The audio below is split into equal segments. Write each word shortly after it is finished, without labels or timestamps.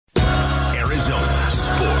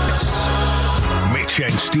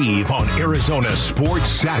and Steve on Arizona Sports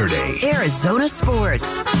Saturday. Arizona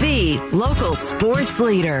Sports, the local sports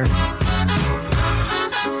leader.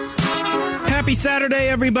 Happy Saturday,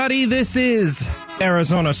 everybody. This is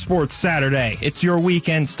Arizona Sports Saturday. It's your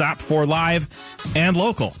weekend stop for live and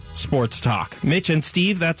local sports talk. Mitch and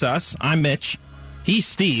Steve, that's us. I'm Mitch. He's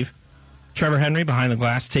Steve. Trevor Henry behind the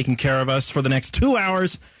glass taking care of us for the next 2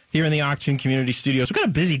 hours here in the Auction Community Studios. We've got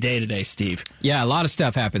a busy day today, Steve. Yeah, a lot of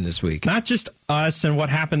stuff happened this week. Not just us and what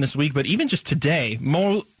happened this week, but even just today,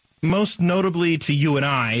 most notably to you and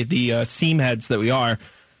I, the seam heads that we are.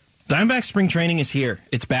 Diamondback spring training is here.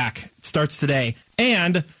 It's back. It starts today.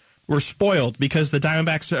 And we're spoiled because the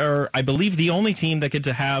Diamondbacks are, I believe, the only team that get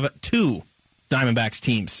to have two Diamondbacks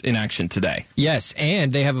teams in action today. Yes,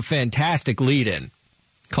 and they have a fantastic lead-in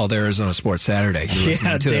called Arizona Sports Saturday.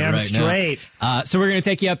 Yeah, damn straight. So we're going to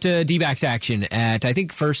take you up to D-backs action at, I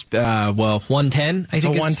think, first, 1:10, I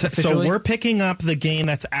think. So we're picking up the game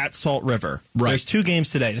that's at Salt River. Right. There's two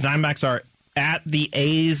games today. The Diamondbacks are at the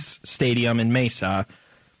A's Stadium in Mesa,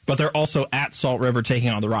 but they're also at Salt River taking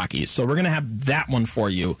on the Rockies. So we're going to have that one for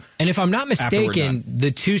you. And if I'm not mistaken, the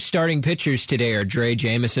two starting pitchers today are Dre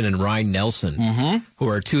Jameson and Ryan Nelson, who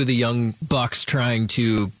are two of the young Bucks trying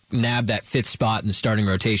to nab that fifth spot in the starting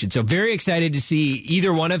rotation. So very excited to see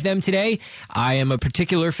either one of them today. I am a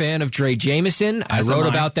particular fan of Dre Jameson. I wrote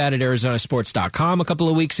about that at Arizonasports.com a couple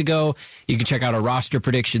of weeks ago. You can check out our roster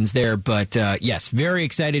predictions there. But yes, very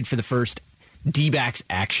excited for the first D-backs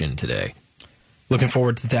action today. Looking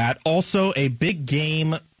forward to that. Also, a big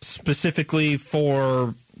game specifically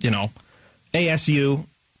for, ASU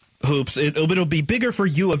hoops. It'll be bigger for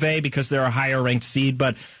U of A because they're a higher-ranked seed,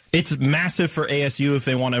 but it's massive for ASU if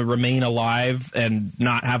they want to remain alive and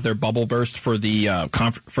not have their bubble burst for the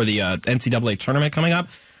NCAA tournament coming up.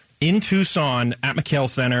 In Tucson at McHale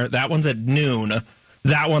Center. That one's at noon.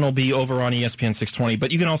 That one will be over on ESPN 620,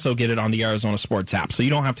 but you can also get it on the Arizona Sports app, so you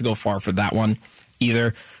don't have to go far for that one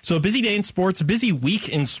either. So a busy day in sports, a busy week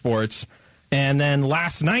in sports, and then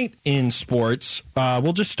last night in sports,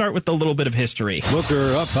 we'll just start with a little bit of history.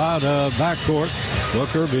 Booker up out of backcourt.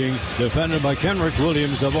 Booker being defended by Kenrick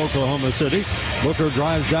Williams of Oklahoma City. Booker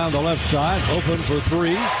drives down the left side, open for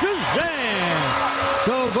three. Shazam!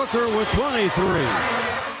 So Booker with 23.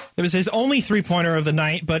 It was his only three-pointer of the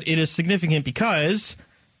night, but it is significant because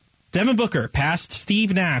Devin Booker passed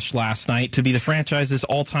Steve Nash last night to be the franchise's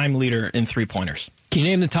all-time leader in three-pointers. Can you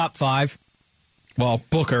name the top five? Well,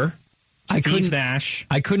 Booker, Steve Nash.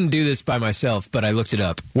 I couldn't do this by myself, but I looked it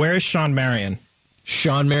up. Where is Sean Marion?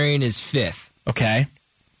 Sean Marion is fifth. Okay.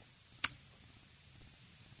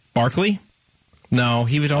 Barkley? No,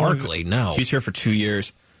 he would only... Barkley, no. He's here for 2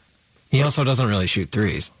 years. He also doesn't really shoot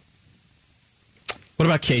threes. What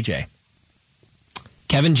about KJ?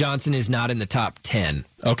 Kevin Johnson is not in the top 10.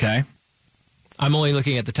 Okay. I'm only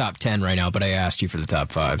looking at the top 10 right now, but I asked you for the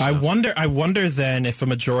top 5. So. I wonder then if a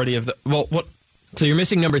majority of the... Well, what... So you're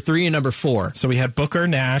missing number 3 and number 4. So we had Booker,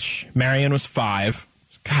 Nash, Marion was 5.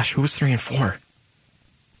 Gosh, who was 3 and 4?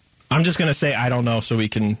 I'm just going to say I don't know so we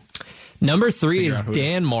can... Number 3 is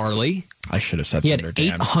Dan Marley. I should have said he had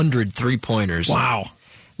Dan. 800 three-pointers. Wow.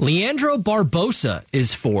 Leandro Barbosa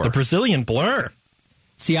is 4. The Brazilian blur.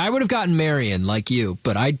 See, I would have gotten Marion like you,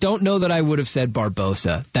 but I don't know that I would have said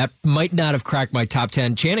Barbosa. That might not have cracked my top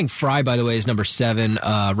 10. Channing Frye, by the way, is number 7.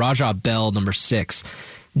 Rajah Bell, number 6.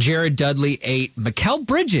 Jared Dudley, 8. Mikal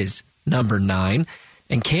Bridges, number 9.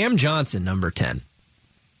 And Cam Johnson, number 10.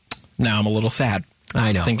 Now I'm a little sad.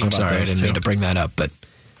 I know. I'm sorry. I didn't mean to bring that up, but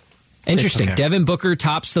interesting. Okay. Devin Booker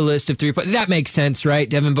tops the list of 3-point. That makes sense, right?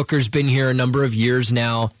 Devin Booker's been here a number of years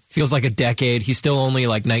now. Feels like a decade. He's still only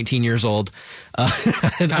like 19 years old.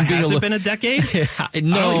 Has it been a decade?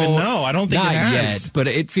 No. I don't even know. I don't think not it has. yet, but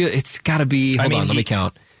it's got to be. Hold on, let me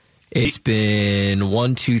count. It's been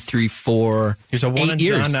 1, 2, 3, 4. He's a one and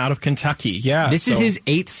done out of Kentucky. Yeah. This is his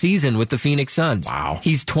 8th season with the Phoenix Suns. Wow.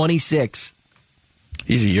 He's 26.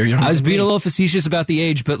 He's a year younger. I was being a little facetious about the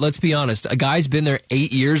age, but let's be honest. A guy's been there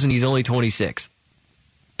 8 years and he's only 26.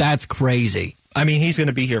 That's crazy. I mean, he's going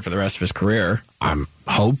to be here for the rest of his career. I'm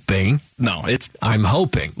hoping. I'm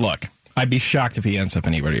hoping. Look, I'd be shocked if he ends up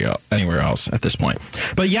anywhere else at this point.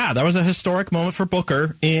 But yeah, that was a historic moment for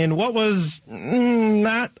Booker in what was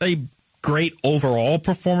not a great overall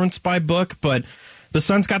performance by Book, but the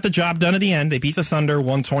Suns got the job done at the end. They beat the Thunder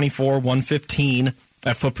 124-115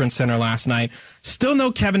 at Footprint Center last night. Still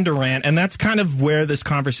no Kevin Durant, and that's kind of where this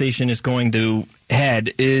conversation is going to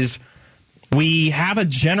head, is we have a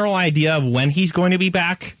general idea of when he's going to be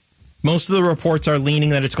back. Most of the reports are leaning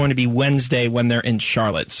that it's going to be Wednesday when they're in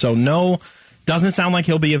Charlotte. So no, doesn't sound like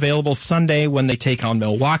he'll be available Sunday when they take on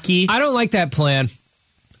Milwaukee. I don't like that plan.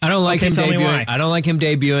 I don't like him tell me debuting. why. I don't like him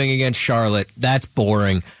debuting against Charlotte. That's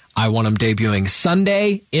boring. I want him debuting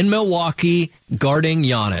Sunday in Milwaukee, guarding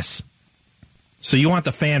Giannis. So you want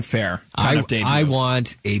the fanfare kind of debut. I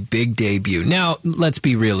want a big debut. Now, let's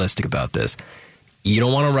be realistic about this. You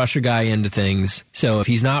don't want to rush a guy into things. So if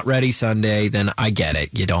he's not ready Sunday, then I get it.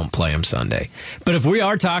 You don't play him Sunday. But if we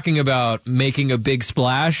are talking about making a big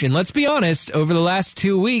splash, and let's be honest, over the last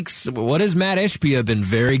 2 weeks, what has Matt Ishbia been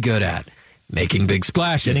very good at? Making big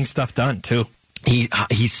splashes. Getting stuff done, too. He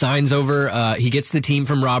signs over, he gets the team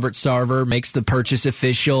from Robert Sarver, makes the purchase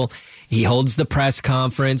official. He holds the press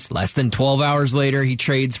conference. Less than 12 hours later, he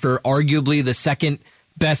trades for arguably the second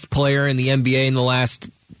best player in the NBA in the last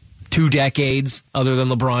 2 decades, other than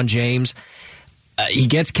LeBron James. He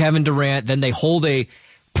gets Kevin Durant. Then they hold a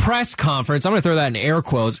press conference. I'm going to throw that in air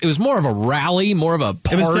quotes. It was more of a rally, more of a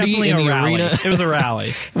party in the arena. It was a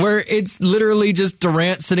rally. Where it's literally just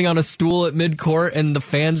Durant sitting on a stool at midcourt and the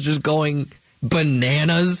fans just going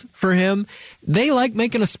bananas for him. They like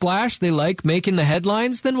making a splash. They like making the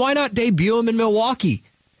headlines. Then why not debut him in Milwaukee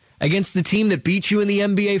against the team that beat you in the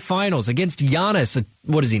NBA Finals, against Giannis?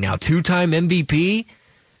 What is he now, 2-time MVP?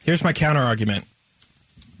 Here's my counter argument.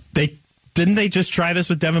 Didn't they just try this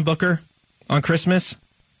with Devin Booker on Christmas?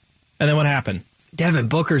 And then what happened? Devin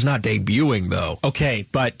Booker's not debuting, though. Okay,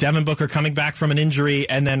 but Devin Booker coming back from an injury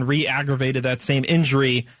and then re-aggravated that same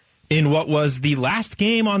injury in what was the last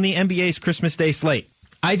game on the NBA's Christmas Day slate.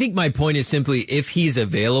 I think my point is simply if he's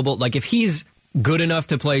available, like if he's good enough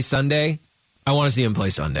to play Sunday, I want to see him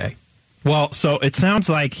play Sunday. Well, so it sounds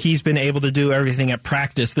like he's been able to do everything at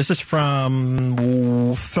practice. This is from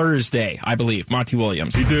Thursday, I believe, Monty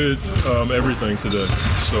Williams. He did everything today,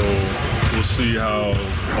 so we'll see how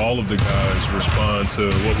all of the guys respond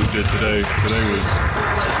to what we did today. Today was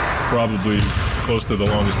probably close to the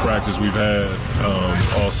longest practice we've had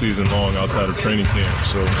all season long outside of training camp,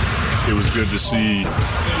 so it was good to see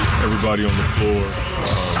everybody on the floor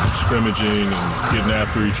scrimmaging and getting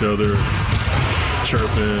after each other,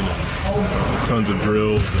 chirping, and tons of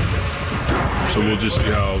drills. And so we'll just see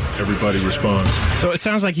how everybody responds. So it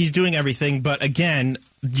sounds like he's doing everything, but again,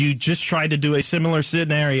 you just tried to do a similar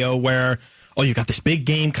scenario where, oh, you got this big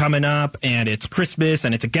game coming up, and it's Christmas,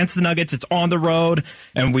 and it's against the Nuggets, it's on the road,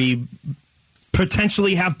 and we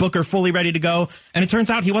potentially have Booker fully ready to go, and it turns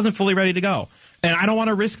out he wasn't fully ready to go. And I don't want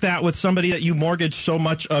to risk that with somebody that you mortgage so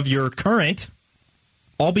much of your current,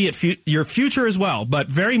 albeit your future as well, but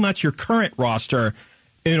very much your current roster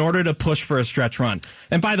in order to push for a stretch run.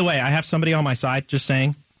 And by the way, I have somebody on my side, just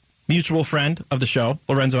saying, mutual friend of the show,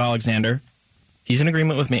 Lorenzo Alexander. He's in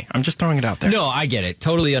agreement with me. I'm just throwing it out there. No, I get it.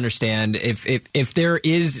 Totally understand. If there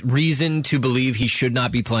is reason to believe he should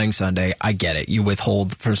not be playing Sunday, I get it. You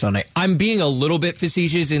withhold for Sunday. I'm being a little bit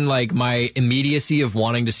facetious in like my immediacy of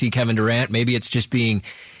wanting to see Kevin Durant. Maybe it's just being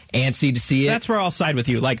antsy to see it. That's where I'll side with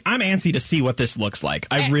you. Like, I'm antsy to see what this looks like.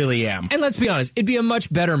 I really am. And let's be honest, it'd be a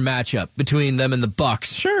much better matchup between them and the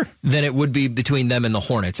Bucks, sure, than it would be between them and the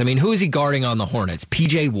Hornets. I mean, who is he guarding on the Hornets?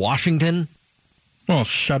 P.J. Washington? Well,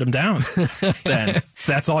 shut him down. Then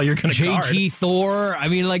that's all you're going to guard. J.T. Thor. I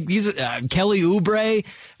mean, like these Kelly Oubre.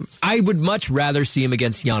 I would much rather see him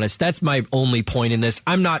against Giannis. That's my only point in this.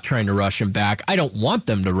 I'm not trying to rush him back. I don't want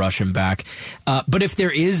them to rush him back. But if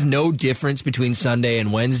there is no difference between Sunday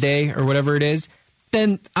and Wednesday or whatever it is,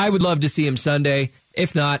 then I would love to see him Sunday.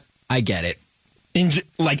 If not, I get it.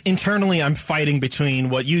 Internally, I'm fighting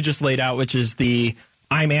between what you just laid out, which is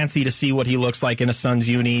I'm antsy to see what he looks like in a Suns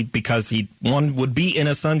uni because he, one, would be in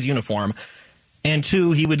a Suns uniform, and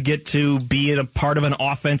two, he would get to be in a part of an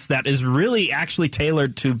offense that is really actually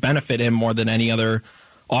tailored to benefit him more than any other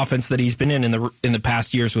offense that he's been in the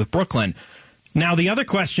past years with Brooklyn. Now, the other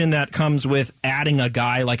question that comes with adding a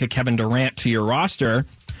guy like a Kevin Durant to your roster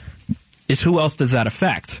is who else does that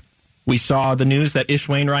affect? We saw the news that Ish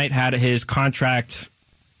Wainwright had his contract.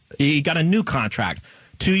 He got a new contract.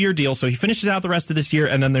 2-year deal, so he finishes out the rest of this year,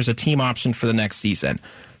 and then there's a team option for the next season.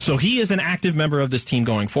 So he is an active member of this team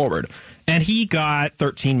going forward. And he got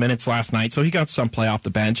 13 minutes last night, so he got some play off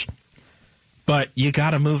the bench. But you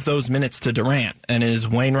got to move those minutes to Durant. And is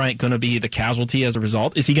Wainwright going to be the casualty as a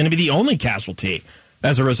result? Is he going to be the only casualty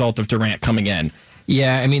as a result of Durant coming in?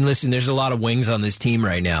 Yeah, I mean, listen, there's a lot of wings on this team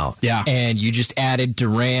right now. Yeah. And you just added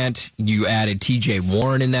Durant. You added T.J.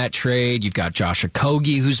 Warren in that trade. You've got Josh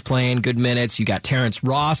Okogie, who's playing good minutes. You got Terrence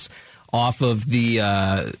Ross off of the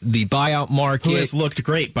buyout market. Who has looked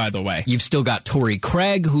great, by the way. You've still got Torrey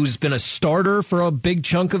Craig, who's been a starter for a big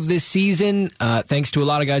chunk of this season, thanks to a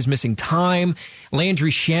lot of guys missing time.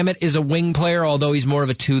 Landry Shamet is a wing player, although he's more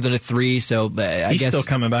of a 2 than a 3. So I guess he's still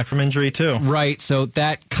coming back from injury, too. Right, so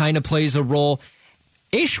that kind of plays a role.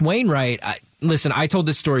 Ish Wainwright, listen, I told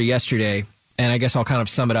this story yesterday, and I guess I'll kind of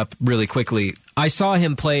sum it up really quickly. I saw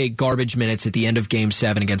him play garbage minutes at the end of Game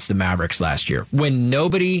 7 against the Mavericks last year when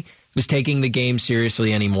nobody was taking the game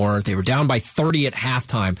seriously anymore. They were down by 30 at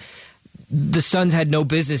halftime. The Suns had no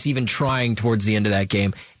business even trying towards the end of that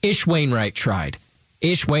game. Ish Wainwright tried.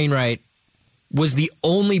 Ish Wainwright was the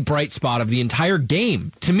only bright spot of the entire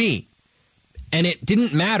game to me. And it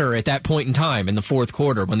didn't matter at that point in time in the fourth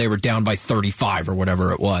quarter when they were down by 35 or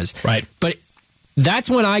whatever it was. Right. But that's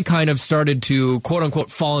when I kind of started to, quote unquote,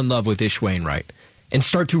 fall in love with Ish Wainwright and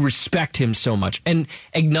start to respect him so much and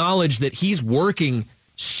acknowledge that he's working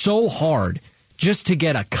so hard just to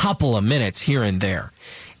get a couple of minutes here and there.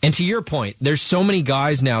 And to your point, there's so many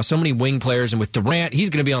guys now, so many wing players, and with Durant, he's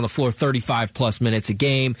going to be on the floor 35-plus minutes a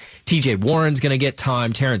game. TJ Warren's going to get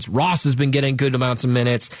time. Terrence Ross has been getting good amounts of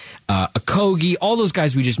minutes. Okogie, all those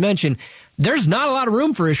guys we just mentioned. There's not a lot of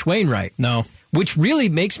room for Ish Wainwright. No. Which really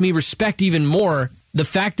makes me respect even more the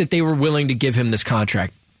fact that they were willing to give him this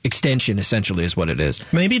contract extension, essentially, is what it is.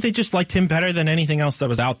 Maybe they just liked him better than anything else that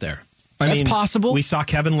was out there. That's possible. We saw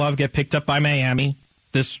Kevin Love get picked up by Miami.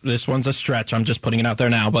 This one's a stretch. I'm just putting it out there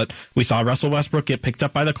now. But we saw Russell Westbrook get picked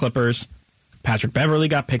up by the Clippers. Patrick Beverley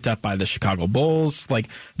got picked up by the Chicago Bulls. Like,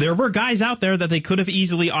 there were guys out there that they could have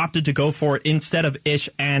easily opted to go for instead of Ish,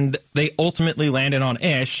 and they ultimately landed on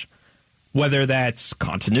Ish, whether that's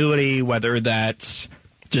continuity, whether that's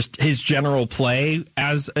just his general play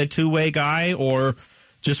as a two-way guy, or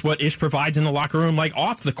just what Ish provides in the locker room, like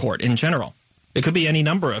off the court in general. It could be any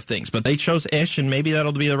number of things, but they chose Ish, and maybe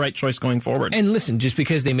that'll be the right choice going forward. And listen, just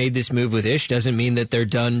because they made this move with Ish doesn't mean that they're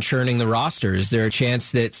done churning the roster. Is there a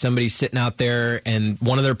chance that somebody's sitting out there and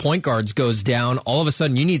one of their point guards goes down? All of a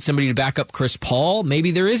sudden, you need somebody to back up Chris Paul.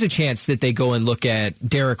 Maybe there is a chance that they go and look at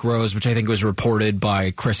Derrick Rose, which I think was reported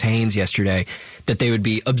by Chris Haynes yesterday, that they would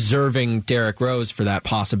be observing Derrick Rose for that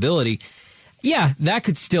possibility. Yeah, that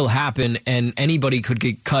could still happen, and anybody could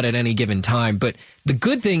get cut at any given time. But the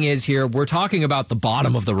good thing is here, we're talking about the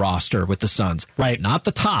bottom of the roster with the Suns. Right. Not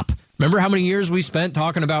the top. Remember how many years we spent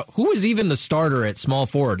talking about who is even the starter at small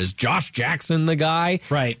forward? Is Josh Jackson the guy?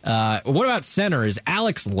 Right. What about center? Is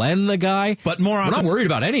Alex Len the guy? But more often, we're not worried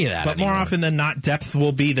about any of that But anymore. more often than not, depth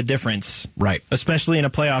will be the difference. Right. Especially in a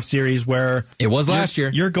playoff series where... It was last year.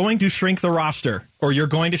 You're going to shrink the roster, or you're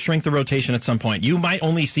going to shrink the rotation at some point. You might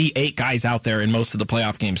only see 8 guys out there in most of the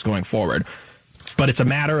playoff games going forward. But it's a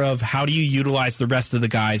matter of how do you utilize the rest of the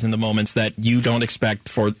guys in the moments that you don't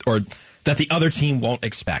expect or that the other team won't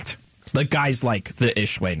expect. The guys like the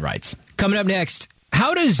Ish Wainwrights. Coming up next,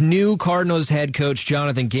 how does new Cardinals head coach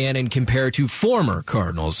Jonathan Gannon compare to former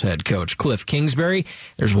Cardinals head coach Cliff Kingsbury?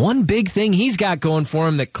 There's one big thing he's got going for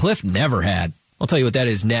him that Cliff never had. I'll tell you what that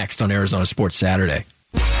is next on Arizona Sports Saturday.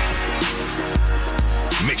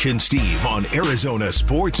 Mitch and Steve on Arizona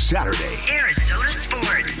Sports Saturday. Arizona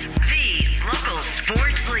Sports, the local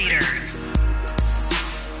sports leader.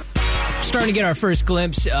 Starting to get our first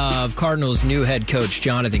glimpse of Cardinals' new head coach,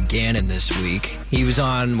 Jonathan Gannon, this week. He was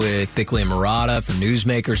on with Bickley and Murata for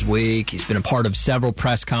Newsmakers Week. He's been a part of several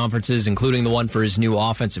press conferences, including the one for his new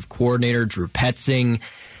offensive coordinator, Drew Petzing.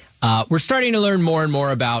 We're starting to learn more and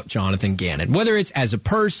more about Jonathan Gannon, whether it's as a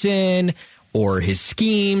person or his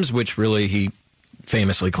schemes, which really he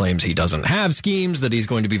famously claims he doesn't have schemes, that he's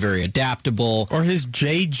going to be very adaptable. Or his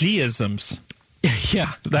JG-isms.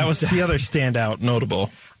 Yeah. That was the other standout notable.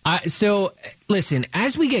 So, listen,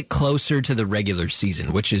 as we get closer to the regular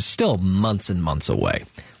season, which is still months and months away,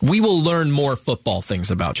 we will learn more football things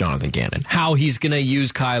about Jonathan Gannon. How he's going to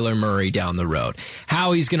use Kyler Murray down the road.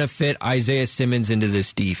 How he's going to fit Isaiah Simmons into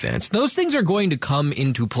this defense. Those things are going to come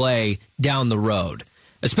into play down the road,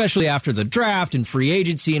 especially after the draft and free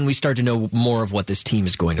agency, and we start to know more of what this team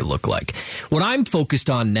is going to look like. What I'm focused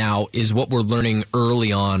on now is what we're learning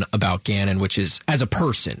early on about Gannon, which is as a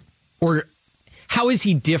person, or how is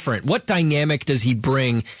he different? What dynamic does he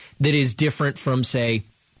bring that is different from, say,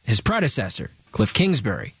 his predecessor, Cliff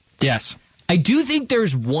Kingsbury? Yes. I do think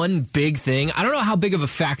there's one big thing. I don't know how big of a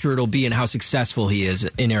factor it'll be in how successful he is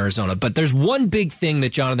in Arizona, but there's one big thing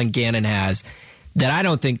that Jonathan Gannon has that I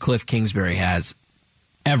don't think Cliff Kingsbury has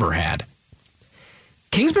ever had.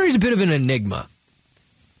 Kingsbury's a bit of an enigma.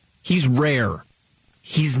 He's rare.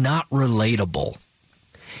 He's not relatable.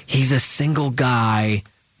 He's a single guy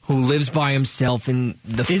who lives by himself in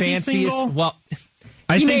the fanciest. He single? Well,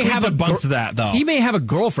 I he think may have a bunch of that, though. He may have a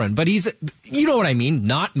girlfriend, but he's, you know what I mean,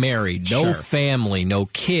 not married, no Sure. family, no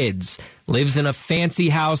kids, lives in a fancy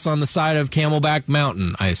house on the side of Camelback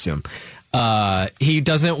Mountain, I assume. He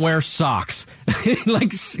doesn't wear socks.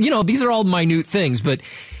 Like, you know, these are all minute things, but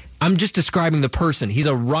I'm just describing the person. He's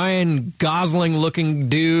a Ryan Gosling-looking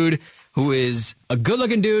dude who is a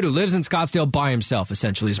good-looking dude who lives in Scottsdale by himself,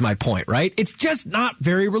 essentially, is my point, right? It's just not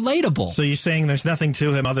very relatable. So you're saying there's nothing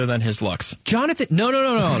to him other than his looks? Jonathan, no.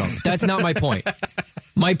 That's not my point.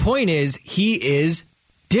 My point is he is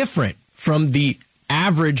different from the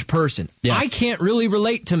average person. Yes. I can't really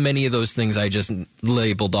relate to many of those things I just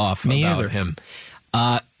labeled off about him.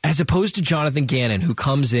 As opposed to Jonathan Gannon, who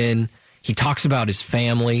comes in, he talks about his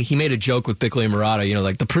family. He made a joke with Bickley and Murata,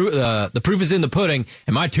 like the proof is in the pudding,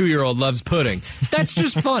 and my 2-year-old loves pudding. That's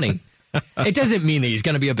just funny. It doesn't mean that he's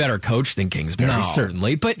going to be a better coach than Kingsbury,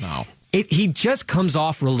 certainly, but he just comes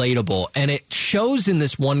off relatable, and it shows in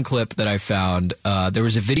this one clip that I found. There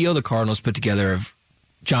was a video the Cardinals put together of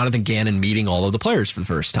Jonathan Gannon meeting all of the players for the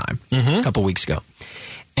first time a couple weeks ago.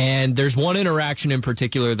 And there's one interaction in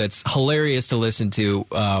particular that's hilarious to listen to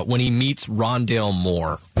when he meets Rondale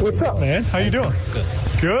Moore. What's up, man? How you doing?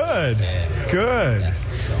 Good. Good.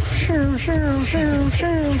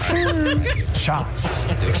 Shots.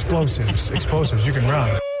 Explosives. You can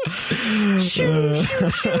run.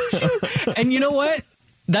 And you know what?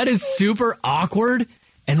 That is super awkward,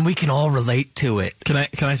 and we can all relate to it. Can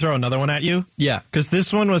I throw another one at you? Yeah. Because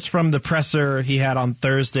this one was from the presser he had on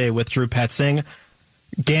Thursday with Drew Petzing.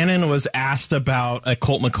 Gannon was asked about a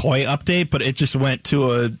Colt McCoy update, but it just went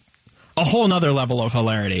to a whole nother level of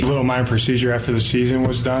hilarity. A little minor procedure after the season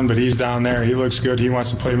was done, but he's down there. He looks good. He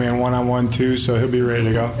wants to play me in one-on-one, too, so he'll be ready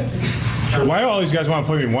to go. Why do all these guys want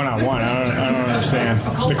to play me one-on-one? I don't understand.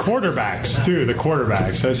 The quarterbacks, too,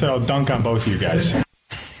 I said I'll dunk on both of you guys.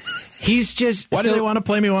 He's just... Why do they want to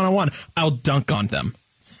play me one-on-one? I'll dunk on them.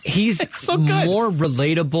 He's so more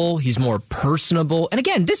relatable. He's more personable. And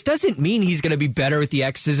again, this doesn't mean he's going to be better with the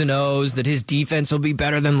X's and O's, that his defense will be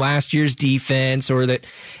better than last year's defense, or that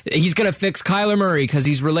he's going to fix Kyler Murray because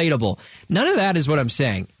he's relatable. None of that is what I'm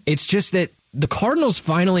saying. It's just that the Cardinals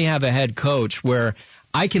finally have a head coach where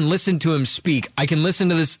I can listen to him speak. I can listen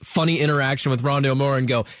to this funny interaction with Rondale Moore and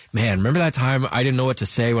go, man, remember that time I didn't know what to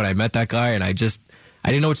say when I met that guy and I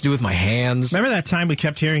didn't know what to do with my hands. Remember that time we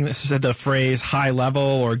kept hearing the phrase high level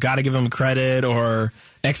or got to give him credit or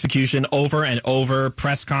execution over and over,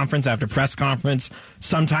 press conference after press conference,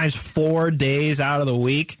 sometimes 4 days out of the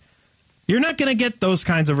week? You're not going to get those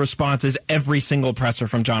kinds of responses every single presser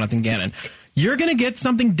from Jonathan Gannon. You're going to get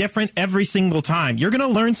something different every single time. You're going to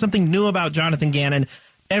learn something new about Jonathan Gannon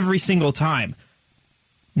every single time.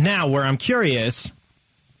 Now, where I'm curious,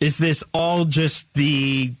 is this all just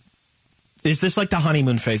Is this like the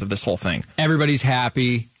honeymoon phase of this whole thing? Everybody's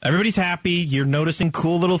happy. You're noticing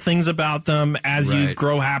cool little things about them as you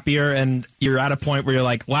grow happier, and you're at a point where you're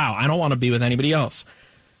like, wow, I don't want to be with anybody else.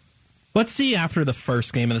 Let's see after the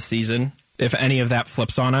first game of the season if any of that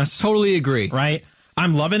flips on us. Totally agree. Right?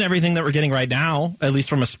 I'm loving everything that we're getting right now, at least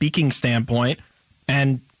from a speaking standpoint,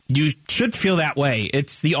 and you should feel that way.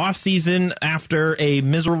 It's the offseason after a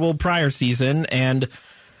miserable prior season, and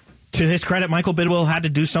to his credit, Michael Bidwill had to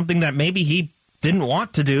do something that maybe he didn't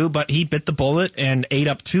want to do, but he bit the bullet and ate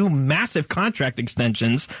up 2 massive contract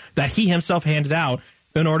extensions that he himself handed out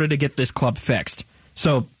in order to get this club fixed.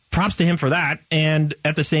 So props to him for that. And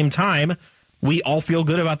at the same time, we all feel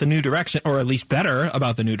good about the new direction, or at least better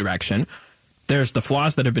about the new direction. There's the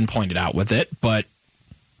flaws that have been pointed out with it, but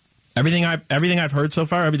everything I've heard so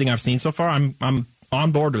far, everything I've seen so far, I'm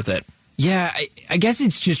on board with it. Yeah, I guess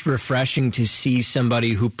it's just refreshing to see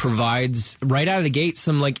somebody who provides right out of the gate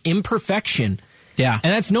some imperfection. Yeah.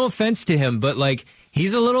 And that's no offense to him, but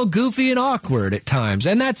he's a little goofy and awkward at times,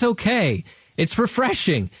 and that's okay. It's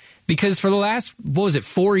refreshing because for the last,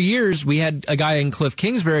 4 years, we had a guy in Cliff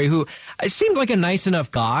Kingsbury who seemed like a nice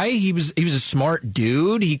enough guy. He was a smart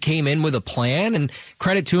dude. He came in with a plan, and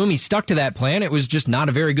credit to him, he stuck to that plan. It was just not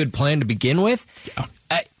a very good plan to begin with.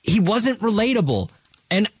 Yeah. He wasn't relatable.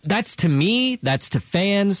 And that's to me, that's to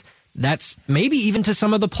fans, that's maybe even to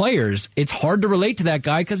some of the players. It's hard to relate to that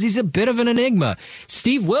guy because he's a bit of an enigma.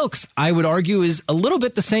 Steve Wilks, I would argue, is a little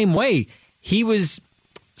bit the same way. He was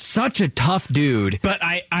such a tough dude. But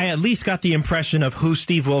I at least got the impression of who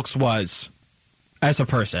Steve Wilks was as a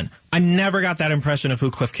person. I never got that impression of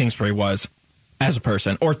who Cliff Kingsbury was as a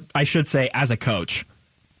person, or I should say as a coach.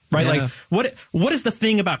 Right? Yeah. What is the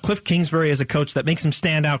thing about Cliff Kingsbury as a coach that makes him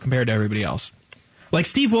stand out compared to everybody else?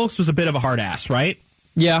 Steve Wilks was a bit of a hard ass, right?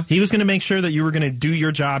 Yeah. He was going to make sure that you were going to do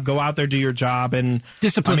your job, go out there, do your job. And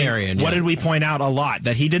disciplinarian. What did we point out a lot?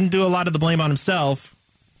 That he didn't do a lot of the blame on himself.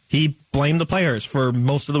 He blamed the players for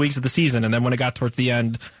most of the weeks of the season. And then when it got towards the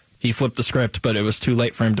end, he flipped the script, but it was too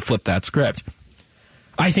late for him to flip that script.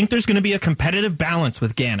 I think there's going to be a competitive balance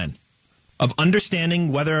with Gannon of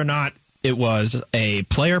understanding whether or not it was a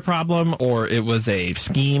player problem or it was a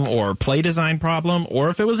scheme or play design problem or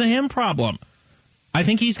if it was a him problem. I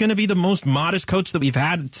think he's going to be the most modest coach that we've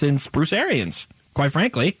had since Bruce Arians, quite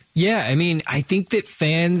frankly. Yeah, I mean, I think that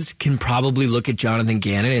fans can probably look at Jonathan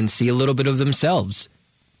Gannon and see a little bit of themselves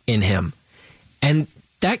in him. And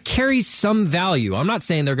that carries some value. I'm not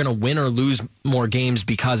saying they're going to win or lose more games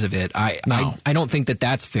because of it. I don't think that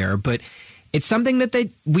that's fair, but it's something that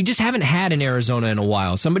we just haven't had in Arizona in a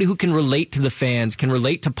while. Somebody who can relate to the fans, can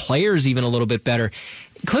relate to players even a little bit better.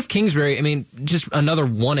 Cliff Kingsbury, I mean, just another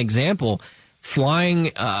one example,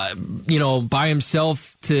 flying, by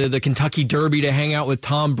himself to the Kentucky Derby to hang out with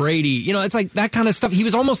Tom Brady. It's like that kind of stuff. He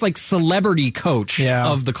was almost like celebrity coach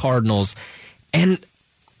of the Cardinals. And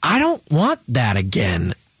I don't want that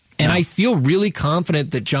again. And I feel really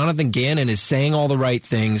confident that Jonathan Gannon is saying all the right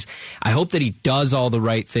things. I hope that he does all the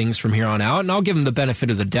right things from here on out, and I'll give him the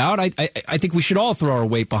benefit of the doubt. I think we should all throw our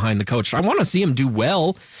weight behind the coach. I want to see him do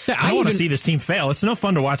well. Yeah, I want to see this team fail. It's no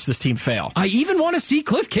fun to watch this team fail. I even want to see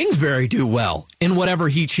Cliff Kingsbury do well in whatever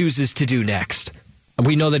he chooses to do next.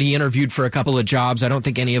 We know that he interviewed for a couple of jobs. I don't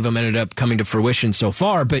think any of them ended up coming to fruition so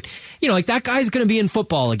far, but that guy's going to be in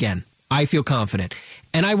football again. I feel confident,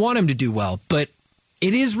 and I want him to do well, but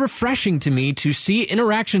it is refreshing to me to see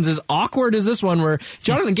interactions as awkward as this one where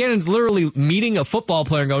Jonathan Gannon's literally meeting a football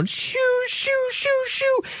player and going, shoo, shoo, shoo,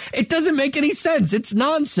 shoo. It doesn't make any sense. It's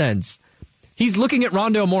nonsense. He's looking at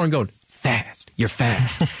Rondale Moore and going, fast, you're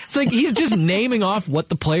fast. It's like he's just naming off what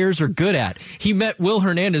the players are good at. He met Will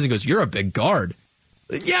Hernandez and goes, you're a big guard.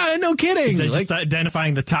 Yeah, no kidding. He's just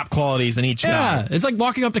identifying the top qualities in each guy. Yeah, it's like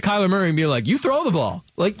walking up to Kyler Murray and being like, you throw the ball.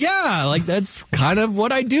 That's kind of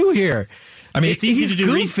what I do here. I mean, it's easy to do.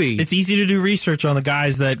 Goofy. It's easy to do research on the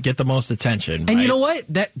guys that get the most attention. And you know what?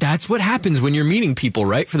 That's what happens when you're meeting people,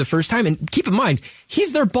 right, for the first time. And keep in mind,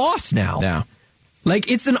 he's their boss now. Yeah.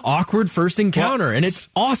 It's an awkward first encounter, and it's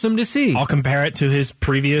awesome to see. I'll compare it to his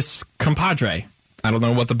previous compadre. I don't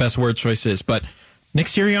know what the best word choice is, but Nick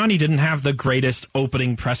Sirianni didn't have the greatest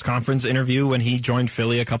opening press conference interview when he joined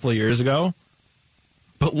Philly a couple of years ago.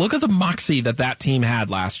 But look at the moxie that team had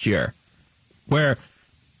last year, where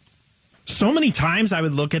so many times I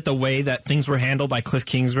would look at the way that things were handled by Cliff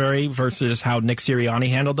Kingsbury versus how Nick Sirianni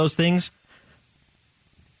handled those things.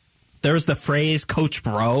 There was the phrase Coach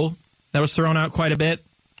Bro that was thrown out quite a bit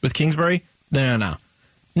with Kingsbury. No.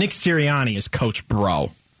 Nick Sirianni is Coach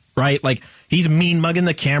Bro, right? He's mean-mugging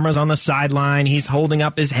the cameras on the sideline. He's holding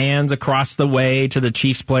up his hands across the way to the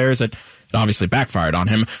Chiefs players. It obviously backfired on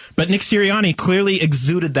him. But Nick Sirianni clearly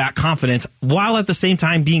exuded that confidence while at the same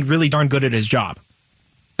time being really darn good at his job.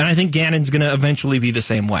 And I think Gannon's going to eventually be the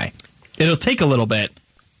same way. It'll take a little bit,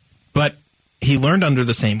 but he learned under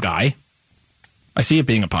the same guy. I see it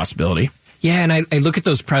being a possibility. Yeah, and I look at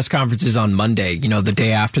those press conferences on Monday, the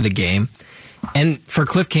day after the game. And for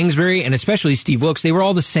Cliff Kingsbury and especially Steve Wilks, they were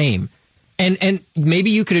all the same. And maybe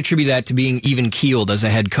you could attribute that to being even-keeled as a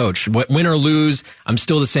head coach. Win or lose, I'm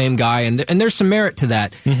still the same guy, and there's some merit to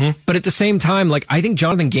that. Mm-hmm. But at the same time, I think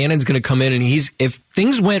Jonathan Gannon's going to come in, and if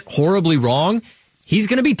things went horribly wrong, he's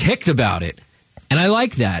going to be ticked about it. And I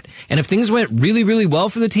like that. And if things went really, really well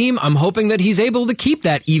for the team, I'm hoping that he's able to keep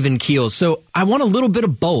that even keel. So I want a little bit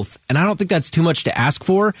of both. And I don't think that's too much to ask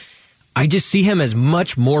for. I just see him as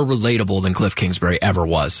much more relatable than Cliff Kingsbury ever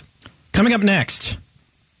was. Coming up next,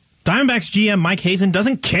 Diamondbacks GM Mike Hazen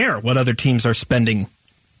doesn't care what other teams are spending.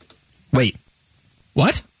 Wait,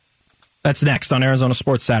 what? That's next on Arizona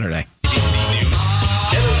Sports Saturday.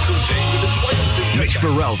 Mitch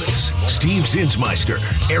Feraldis, Steve Zinsmeister,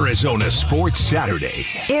 Arizona Sports Saturday.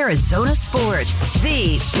 Arizona Sports,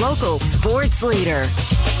 the local sports leader.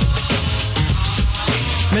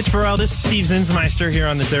 Mitch Feraldis, Steve Zinsmeister here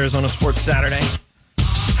on this Arizona Sports Saturday.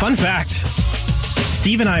 Fun fact,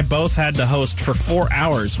 Steve and I both had to host for 4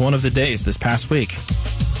 hours one of the days this past week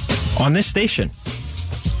on this station.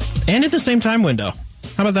 And at the same time window.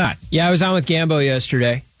 How about that? Yeah, I was on with Gambo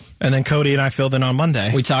yesterday. And then Cody and I filled in on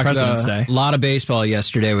Monday. We talked about a lot of baseball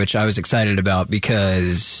yesterday, which I was excited about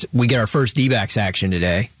because we get our first D-backs action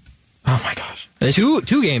today. Oh, my gosh.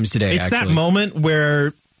 Two games today, It's that moment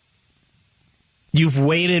where you've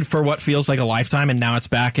waited for what feels like a lifetime, and now it's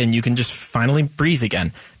back, and you can just finally breathe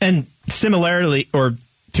again. And similarly, or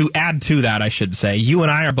to add to that, I should say, you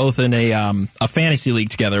and I are both in a fantasy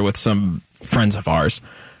league together with some friends of ours.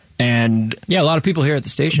 And yeah, a lot of people here at the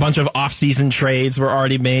station. A bunch of off-season trades were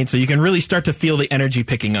already made, so you can really start to feel the energy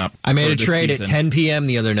picking up. I made a trade at 10 p.m.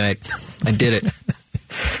 the other night. I did it.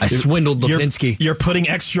 I swindled Lipinski. You're putting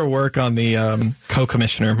extra work on the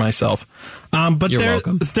co-commissioner myself. But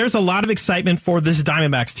there's a lot of excitement for this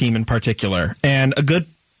Diamondbacks team in particular. And a good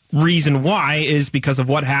reason why is because of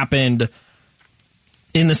what happened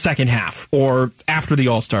in the second half, or after the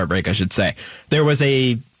All-Star break, I should say. There was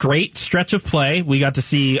a great stretch of play. We got to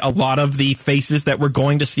see a lot of the faces that we're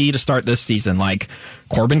going to see to start this season, like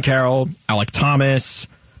Corbin Carroll, Alec Thomas.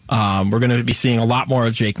 We're going to be seeing a lot more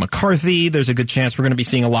of Jake McCarthy. There's a good chance we're going to be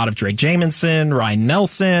seeing a lot of Drake Jamison, Ryan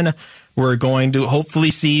Nelson. We're going to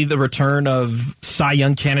hopefully see the return of Cy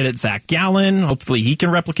Young candidate Zach Gallen. Hopefully he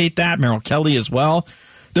can replicate that. Merrill Kelly as well.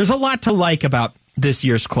 There's a lot to like about this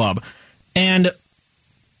year's club. And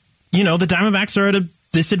you know, the Diamondbacks are at a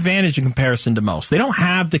disadvantage in comparison to most. They don't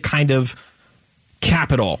have the kind of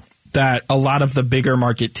capital that a lot of the bigger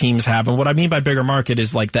market teams have. And what I mean by bigger market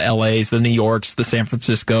is like the LAs, the New Yorks, the San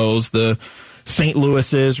Franciscos, the St.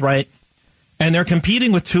 Louises, right? And they're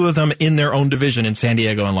competing with two of them in their own division in San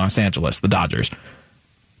Diego and Los Angeles, the Dodgers.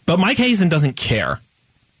 But Mike Hazen doesn't care.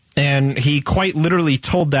 And he quite literally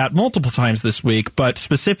told that multiple times this week, but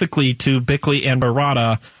specifically to Bickley and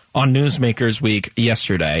Barada on Newsmakers Week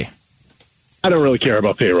yesterday. I don't really care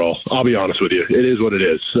about payroll. I'll be honest with you. It is what it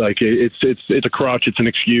is. Like it's a crutch. It's an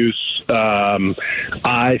excuse.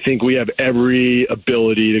 I think we have every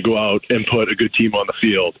ability to go out and put a good team on the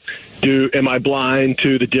field. Am I blind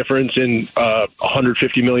to the difference in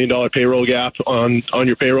 $150 million payroll gap on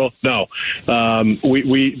your payroll? No.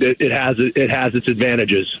 It has its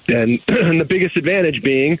advantages, and the biggest advantage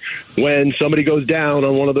being when somebody goes down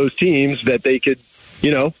on one of those teams that they could,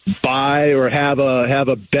 buy or have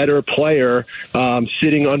a better player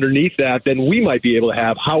sitting underneath that than we might be able to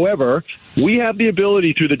have. However, we have the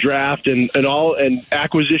ability through the draft and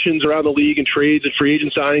acquisitions around the league and trades and free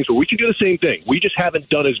agent signings where we can do the same thing. We just haven't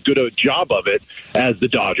done as good a job of it as the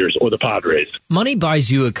Dodgers or the Padres. Money buys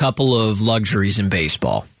you a couple of luxuries in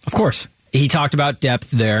baseball. Of course. He talked about depth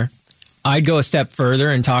there. I'd go a step further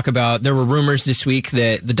and talk about, there were rumors this week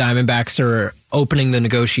that the Diamondbacks are opening the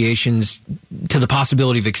negotiations to the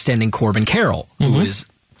possibility of extending Corbin Carroll, who is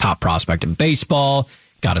top prospect in baseball,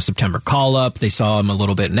 got a September call-up. They saw him a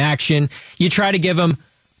little bit in action. You try to give him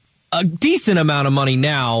a decent amount of money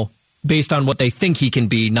now based on what they think he can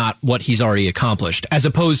be, not what he's already accomplished, as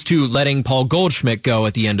opposed to letting Paul Goldschmidt go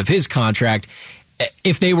at the end of his contract.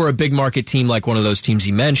 If they were a big market team like one of those teams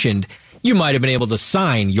he mentioned, you might have been able to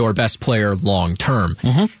sign your best player long-term,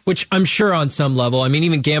 which I'm sure on some level, I mean,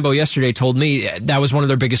 even Gambo yesterday told me that was one of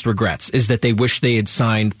their biggest regrets, is that they wish they had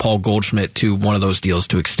signed Paul Goldschmidt to one of those deals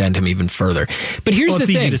to extend him even further. But here's the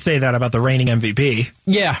thing. It's easy to say that about the reigning MVP.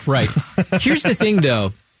 Yeah, right. Here's the thing,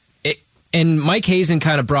 though, and Mike Hazen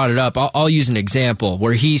kind of brought it up. I'll use an example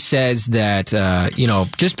where he says that,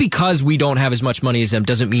 just because we don't have as much money as them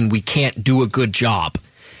doesn't mean we can't do a good job.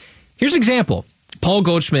 Here's an example. Paul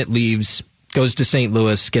Goldschmidt leaves, goes to St.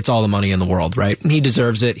 Louis, gets all the money in the world, right? And he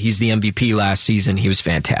deserves it. He's the MVP last season. He was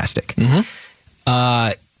fantastic.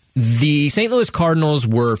 The St. Louis Cardinals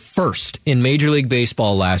were first in Major League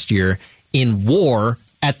Baseball last year in WAR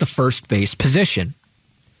at the first base position.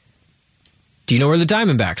 Do you know where the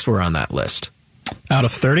Diamondbacks were on that list? Out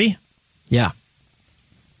of 30? Yeah.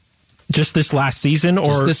 Just this last season?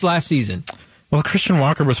 Just this last season. Well, Christian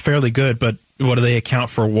Walker was fairly good, but what do they account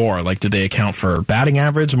for WAR? Like, do they account for batting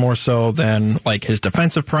average more so than like his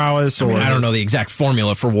defensive prowess? Or I don't know the exact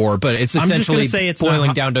formula for WAR, but it's essentially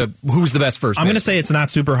boiling down to who's the best first baseman. I'm going to say it's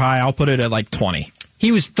not super high. I'll put it at like 20.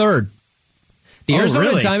 He was third. The Arizona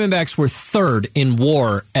really? Diamondbacks were third in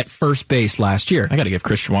WAR at first base last year. I got to give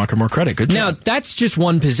Christian Walker more credit. Good job. Now, that's just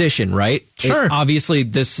one position, right? Sure. Obviously,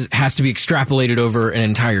 this has to be extrapolated over an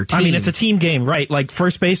entire team. I mean, it's a team game, right? Like,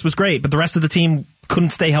 first base was great, but the rest of the team couldn't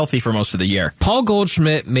stay healthy for most of the year. Paul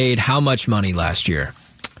Goldschmidt made how much money last year?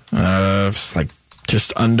 Like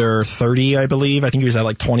just under 30, I believe. I think he was at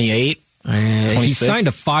like 28. He signed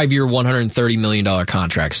a 5-year, $130 million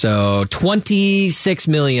contract, so $26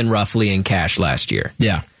 million roughly in cash last year.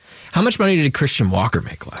 Yeah. How much money did Christian Walker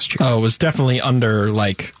make last year? Oh, it was definitely under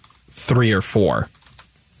like 3 or 4.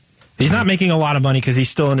 He's not making a lot of money because he's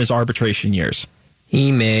still in his arbitration years.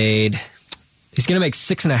 He's going to make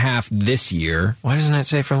 6.5 this year. Why doesn't that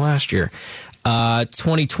say for last year?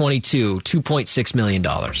 2022, $2.6 million.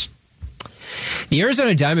 The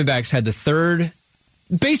Arizona Diamondbacks had the third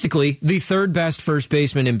best first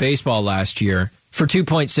baseman in baseball last year for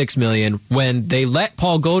 $2.6 million when they let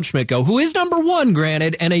Paul Goldschmidt go, who is number one,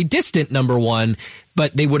 granted, and a distant number one,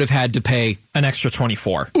 but they would have had to pay an extra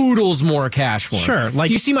 24. Oodles more cash for him. Sure.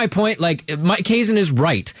 Do you see my point? Like, Mike Hazen is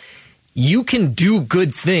right. You can do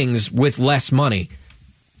good things with less money.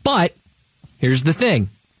 But here's the thing.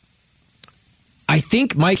 I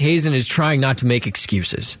think Mike Hazen is trying not to make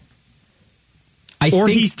excuses.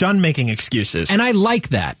 He's done making excuses. And I like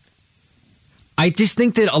that. I just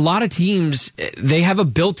think that a lot of teams, they have a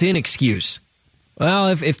built-in excuse. well,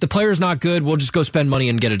 if the player's not good, we'll just go spend money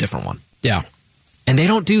and get a different one. Yeah. And they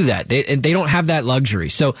don't do that. They don't have that luxury.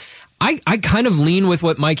 So I kind of lean with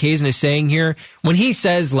what Mike Hazen is saying here. When he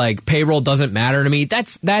says, like, payroll doesn't matter to me,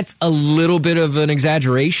 that's a little bit of an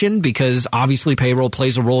exaggeration because obviously payroll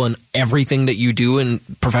plays a role in everything that you do in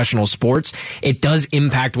professional sports. It does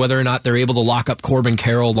impact whether or not they're able to lock up Corbin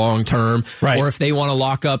Carroll long term, right, or if they want to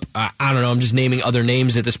lock up, I don't know, I'm just naming other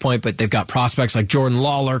names at this point, but they've got prospects like Jordan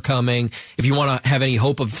Lawler coming. If you want to have any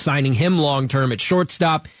hope of signing him long term at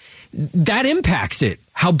shortstop, that impacts it.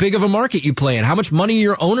 How big of a market you play in, how much money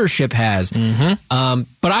your ownership has. Mm-hmm.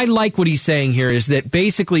 But I like what he's saying here is that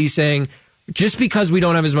basically he's saying just because we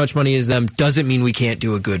don't have as much money as them doesn't mean we can't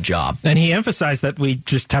do a good job. And he emphasized that we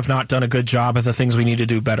just have not done a good job at the things we need to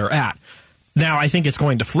do better at. Now, I think it's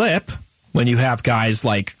going to flip when you have guys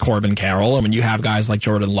like Corbin Carroll and when you have guys like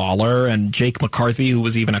Jordan Lawler and Jake McCarthy, who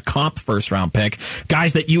was even a comp first-round pick,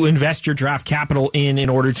 guys that you invest your draft capital in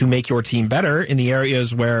order to make your team better in the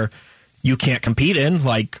areas where you can't compete in,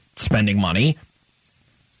 like spending money.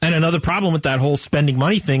 And another problem with that whole spending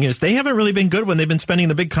money thing is they haven't really been good when they've been spending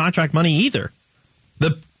the big contract money either.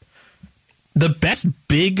 The best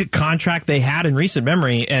big contract they had in recent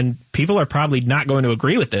memory, and people are probably not going to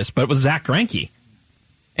agree with this, but it was Zach Greinke.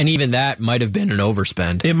 And even that might have been an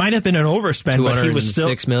overspend. It might have been an overspend, but he was still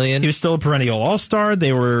 $206 million. He was still a perennial all-star.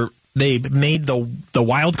 They made the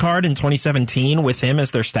wild card in 2017 with him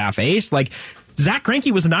as their staff ace. Like, Zach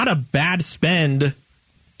Greinke was not a bad spend,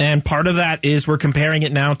 and part of that is we're comparing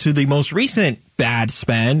it now to the most recent bad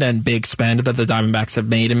spend and big spend that the Diamondbacks have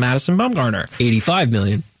made in Madison Bumgarner. $85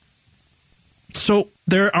 million. So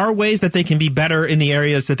there are ways that they can be better in the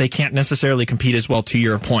areas that they can't necessarily compete as well, to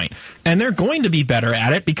your point. And they're going to be better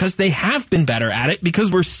at it because they have been better at it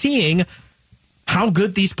because we're seeing how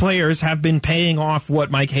good these players have been paying off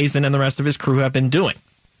what Mike Hazen and the rest of his crew have been doing,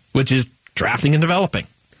 which is drafting and developing.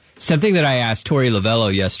 Something that I asked Torey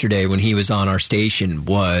Lovello yesterday when he was on our station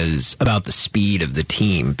was about the speed of the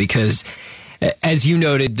team because, as you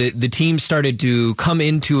noted, the team started to come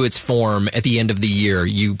into its form at the end of the year.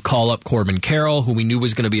 You call up Corbin Carroll, who we knew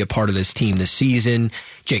was going to be a part of this team this season.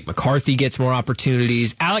 Jake McCarthy gets more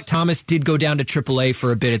opportunities. Alek Thomas did go down to AAA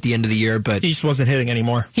for a bit at the end of the year, but he just wasn't hitting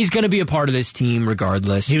anymore. He's going to be a part of this team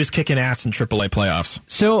regardless. He was kicking ass in AAA playoffs.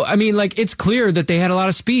 So, I mean, like, it's clear that they had a lot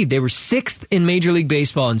of speed. They were 6th in Major League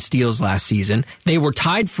Baseball in steals last season. They were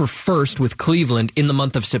tied for 1st with Cleveland in the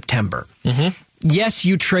month of September. Mm-hmm. Yes,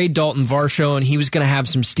 you trade Dalton Varsho, and he was going to have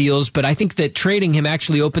some steals, but I think that trading him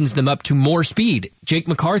actually opens them up to more speed. Jake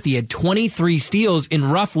McCarthy had 23 steals in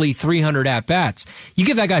roughly 300 at-bats. You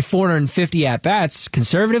give that guy 450 at-bats,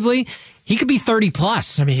 conservatively, he could be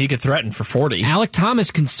 30-plus. I mean, he could threaten for 40. Alek Thomas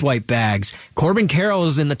can swipe bags. Corbin Carroll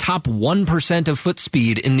is in the top 1% of foot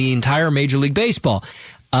speed in the entire Major League Baseball.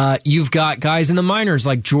 You've got guys in the minors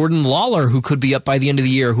like Jordan Lawler, who could be up by the end of the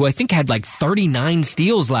year, who I think had like 39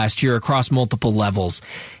 steals last year across multiple levels.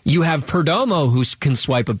 You have Perdomo, who can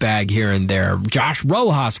swipe a bag here and there. Josh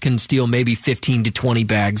Rojas can steal maybe 15 to 20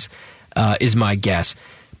 bags, is my guess.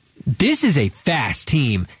 This is a fast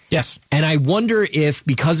team. Yes. And I wonder if,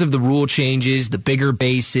 because of the rule changes, the bigger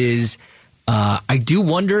bases, I do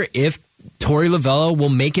wonder if Torey Lovello will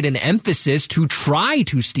make it an emphasis to try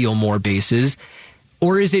to steal more bases.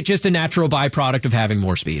 Or is it just a natural byproduct of having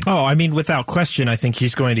more speed? Oh, I mean, without question, I think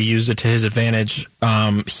he's going to use it to his advantage.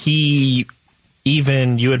 You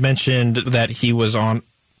had mentioned that he was on,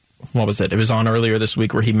 what was it? It was on earlier this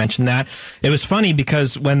week where he mentioned that. It was funny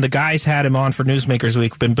because when the guys had him on for Newsmakers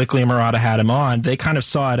Week, when Bickley and Murata had him on, they kind of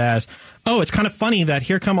saw it as, oh, it's kind of funny that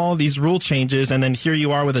here come all these rule changes, and then here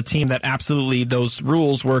you are with a team that absolutely those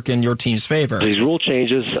rules work in your team's favor. These rule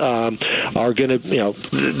changes are going to,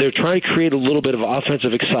 they're trying to create a little bit of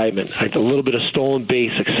offensive excitement, like a little bit of stolen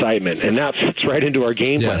base excitement, and that fits right into our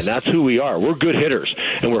game plan. Yes. That's who we are. We're good hitters,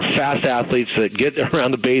 and we're fast athletes that get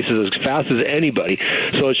around the bases as fast as anybody.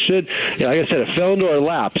 So it should, like I said, it fell into our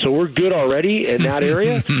lap. So we're good already in that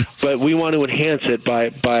area, but we want to enhance it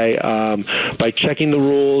by checking the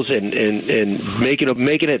rules and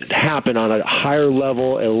making it happen on a higher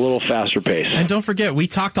level at a little faster pace. And don't forget, we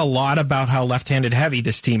talked a lot about how left-handed heavy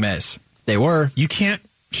this team is. They were. You can't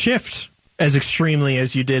shift as extremely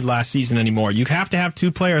as you did last season anymore. You have to have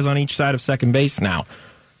two players on each side of second base now.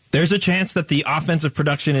 There's a chance that the offensive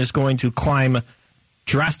production is going to climb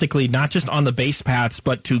drastically, not just on the base paths,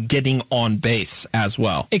 but to getting on base as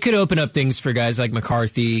well. It could open up things for guys like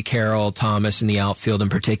McCarthy, Carroll, Thomas in the outfield in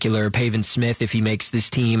particular, Pavin Smith if he makes this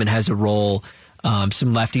team and has a role,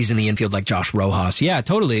 some lefties in the infield like Josh Rojas. Yeah,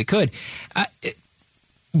 totally, it could.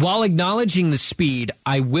 While acknowledging the speed,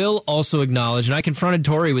 I will also acknowledge, and I confronted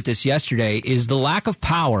Torey with this yesterday, is the lack of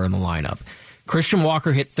power in the lineup. Christian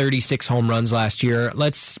Walker hit 36 home runs last year.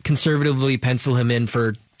 Let's conservatively pencil him in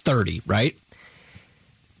for 30, right?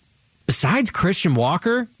 Besides Christian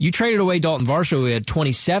Walker, you traded away Dalton Varsho, who had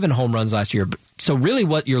 27 home runs last year. So really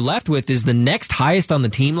what you're left with is the next highest on the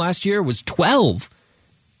team last year was 12.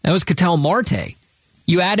 That was Ketel Marte.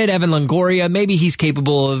 You added Evan Longoria. Maybe he's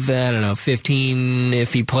capable of, 15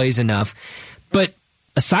 if he plays enough. But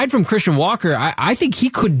aside from Christian Walker, I think he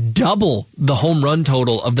could double the home run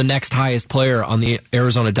total of the next highest player on the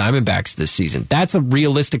Arizona Diamondbacks this season. That's a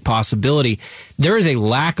realistic possibility. There is a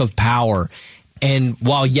lack of power. And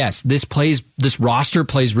while, yes, this roster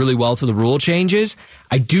plays really well to the rule changes,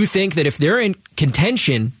 I do think that if they're in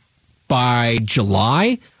contention by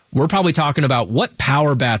July, we're probably talking about what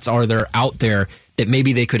power bats are there out there that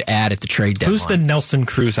maybe they could add at the trade deadline. Who's the Nelson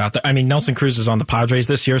Cruz out there? I mean, Nelson Cruz is on the Padres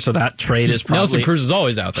this year, so that trade is probably Nelson Cruz is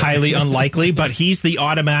always out there. Highly unlikely, but he's the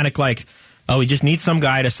automatic, we just need some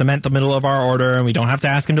guy to cement the middle of our order, and we don't have to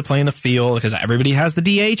ask him to play in the field because everybody has the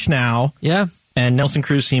DH now. Yeah. And Nelson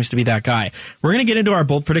Cruz seems to be that guy. We're going to get into our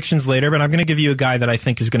bold predictions later, but I'm going to give you a guy that I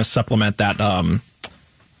think is going to supplement that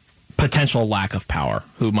potential lack of power,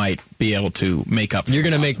 who might be able to make up for You're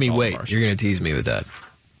going to make me wait. You're going to tease me with that.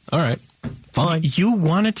 All right. Fine. You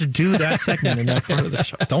wanted to do that segment in that part of the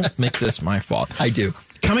show. Don't make this my fault. I do.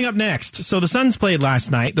 Coming up next, so the Suns played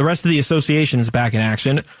last night. The rest of the association is back in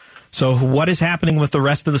action. So what is happening with the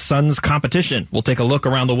rest of the Suns competition? We'll take a look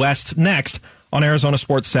around the West next on Arizona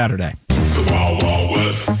Sports Saturday. The Wild Wild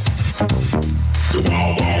West. The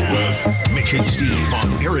Wild Wild West. Mitch and Steve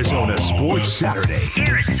on Arizona Sports Saturday.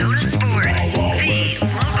 Arizona Sports, the local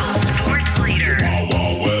sports leader. Wild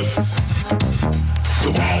Wild West.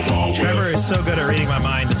 The Wild Wild West. Trevor is so good at reading my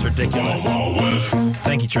mind, it's ridiculous. Wild Wild West.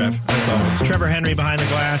 Thank you, Trev, as always. Trevor Henry behind the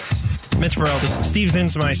glass, Mitch Ferrell, Steve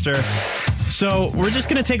Zinsmeister. So we're just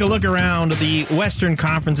going to take a look around the Western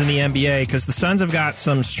Conference in the NBA because the Suns have got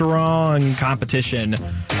some strong competition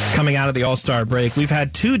coming out of the All-Star break. We've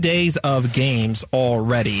had 2 days of games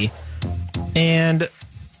already, and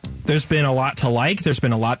there's been a lot to like. There's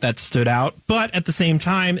been a lot that stood out, but at the same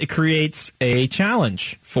time, it creates a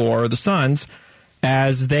challenge for the Suns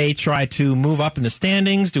as they try to move up in the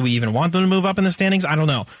standings. Do we even want them to move up in the standings? I don't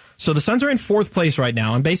know. So the Suns are in 4th place right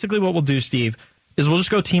now, and basically what we'll do, Steve, is we'll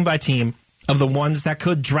just go team by team of the ones that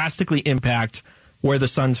could drastically impact where the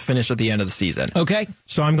Suns finish at the end of the season. Okay.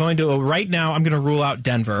 So I'm going to, right now, I'm going to rule out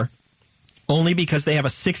Denver, only because they have a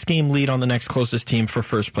 6-game lead on the next closest team for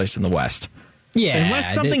first place in the West. Yeah.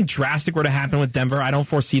 Unless something drastic were to happen with Denver, I don't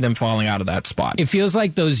foresee them falling out of that spot. It feels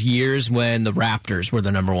like those years when the Raptors were the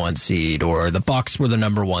number 1 seed or the Bucks were the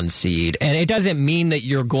number 1 seed. And it doesn't mean that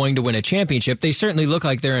you're going to win a championship. They certainly look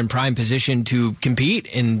like they're in prime position to compete.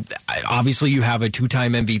 And obviously you have a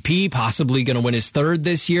 2-time MVP, possibly going to win his 3rd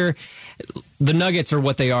this year. The Nuggets are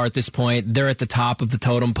what they are at this point. They're at the top of the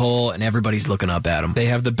totem pole, and everybody's looking up at them. They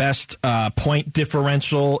have the best point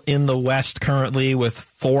differential in the West currently with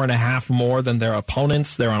 4.5 more than their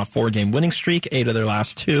opponents. They're on a 4-game winning streak, 8 of their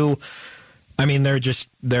last 2. I mean, they're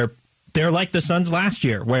like the Suns last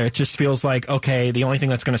year, where it just feels like, okay, the only thing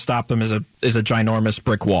that's going to stop them is a ginormous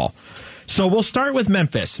brick wall. So we'll start with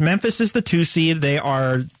Memphis. Memphis is the 2 seed. They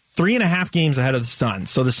are 3.5 games ahead of the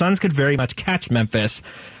Suns. So the Suns could very much catch Memphis.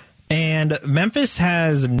 And Memphis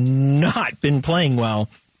has not been playing well.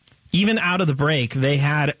 Even out of the break, they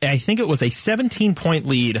had, I think it was a 17-point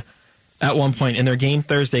lead at one point in their game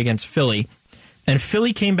Thursday against Philly. And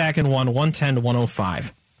Philly came back and won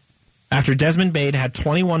 110-105. After Desmond Bade had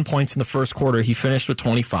 21 points in the first quarter, he finished with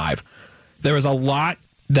 25. There was a lot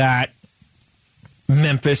that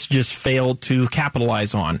Memphis just failed to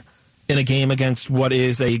capitalize on in a game against what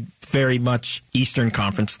is a very much Eastern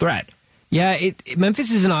Conference threat. Yeah, Memphis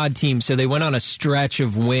is an odd team, so they went on a stretch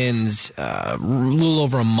of wins a little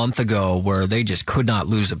over a month ago where they just could not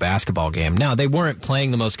lose a basketball game. Now, they weren't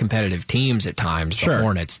playing the most competitive teams at times, Sure. The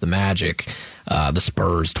Hornets, the Magic, the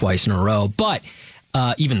Spurs twice in a row, but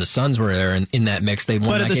even the Suns were there in that mix. They won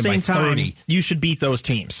But that at the game same by 30. time, you should beat those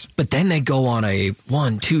teams. But then they go on a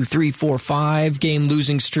 1, 2, 3, 4, 5 game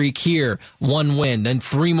losing streak here, 1 win, then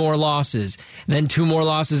 3 more losses, then 2 more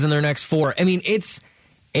losses in their next 4. I mean,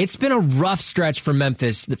 It's been a rough stretch for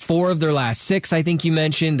Memphis. 4 of their last 6, I think you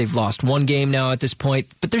mentioned. They've lost 1 game now at this point,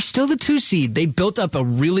 but they're still the 2 seed. They built up a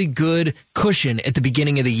really good cushion at the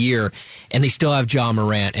beginning of the year, and they still have Ja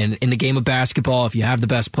Morant. And in the game of basketball, if you have the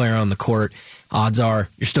best player on the court, odds are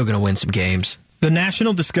you're still going to win some games. The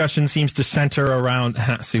national discussion seems to center around,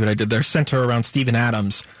 see what I did there, center around Steven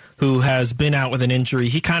Adams, who has been out with an injury.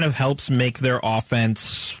 He kind of helps make their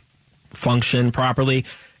offense function properly.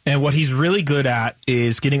 And what he's really good at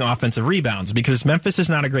is getting offensive rebounds because Memphis is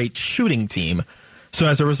not a great shooting team. So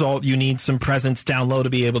as a result, you need some presence down low to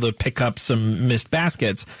be able to pick up some missed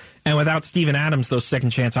baskets. And without Steven Adams, those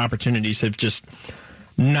second chance opportunities have just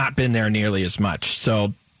not been there nearly as much.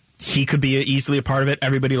 So he could be easily a part of it.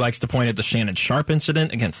 Everybody likes to point at the Shannon Sharpe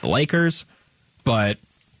incident against the Lakers. But,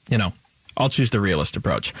 I'll choose the realist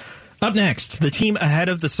approach. Up next, the team ahead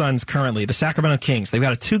of the Suns currently, the Sacramento Kings. They've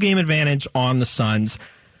got a 2-game advantage on the Suns.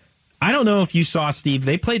 I don't know if you saw, Steve,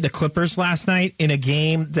 they played the Clippers last night in a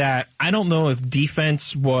game that I don't know if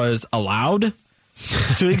defense was allowed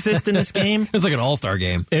to exist in this game. It was like an all-star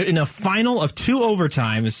game. In a final of 2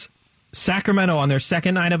 overtimes, Sacramento, on their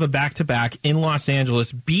second night of a back-to-back in Los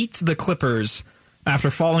Angeles, beat the Clippers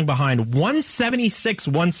after falling behind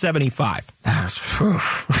 176-175.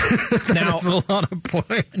 That's a lot of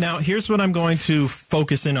points. Now, here's what I'm going to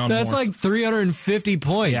focus in on. That's more. Like 350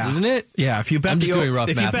 points, isn't it? Yeah, if you bet I'm just doing rough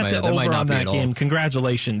math. If you bet the over on that game,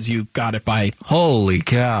 congratulations, you got it by holy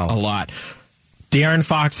cow, a lot. De'Aaron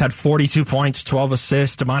Fox had 42 points, 12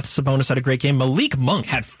 assists. Domantas Sabonis had a great game. Malik Monk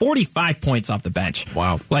had 45 points off the bench.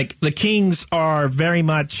 Wow. Like, the Kings are very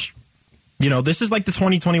much, this is like the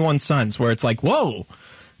 2021 Suns, where it's like, whoa,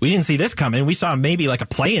 we didn't see this coming. We saw maybe like a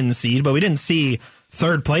play-in seed, but we didn't see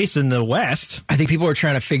third place in the West. I think people are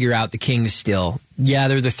trying to figure out the Kings still. Yeah,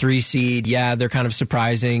 they're the 3 seed. Yeah, they're kind of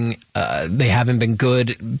surprising. They haven't been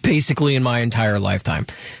good basically in my entire lifetime.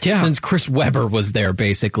 Yeah. Since Chris Webber was there,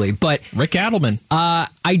 basically. But Rick Adelman.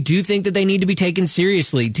 I do think that they need to be taken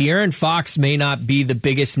seriously. De'Aaron Fox may not be the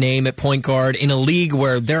biggest name at point guard in a league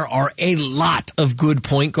where there are a lot of good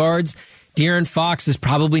point guards. De'Aaron Fox is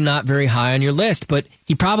probably not very high on your list, but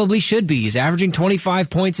he probably should be. He's averaging 25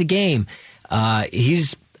 points a game.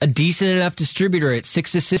 He's a decent enough distributor at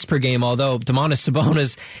 6 assists per game, although Domantas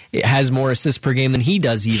Sabonis has more assists per game than he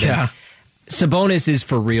does even. Yeah. Sabonis is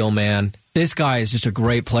for real, man. This guy is just a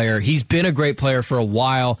great player. He's been a great player for a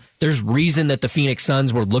while. There's reason that the Phoenix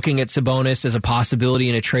Suns were looking at Sabonis as a possibility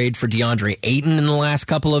in a trade for DeAndre Ayton in the last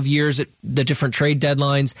couple of years at the different trade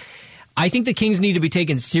deadlines. I think the Kings need to be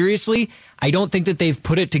taken seriously. I don't think that they've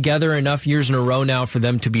put it together enough years in a row now for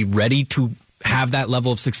them to be ready to have that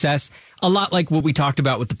level of success. A lot like what we talked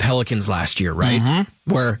about with the Pelicans last year, right?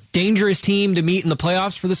 Mm-hmm. Where dangerous team to meet in the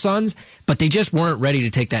playoffs for the Suns, but they just weren't ready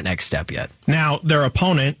to take that next step yet. Now, their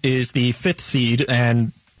opponent is the 5th seed,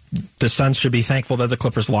 and the Suns should be thankful that the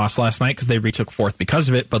Clippers lost last night because they retook 4th because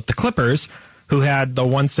of it. But the Clippers, who had the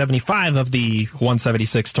 175 of the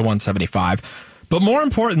 176 to 175. But more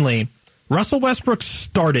importantly, Russell Westbrook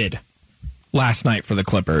started last night for the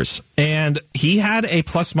Clippers, and he had a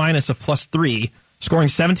plus-minus of +3, scoring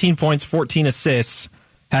 17 points, 14 assists,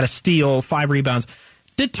 had a steal, 5 rebounds.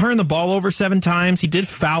 Did turn the ball over 7 times. He did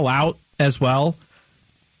foul out as well.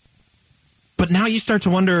 But now you start to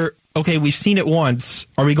wonder, okay, we've seen it once.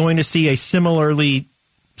 Are we going to see a similarly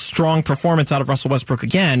strong performance out of Russell Westbrook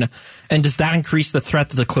again? And does that increase the threat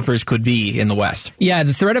that the Clippers could be in the West? Yeah,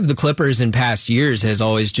 the threat of the Clippers in past years has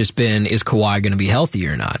always just been, is Kawhi going to be healthy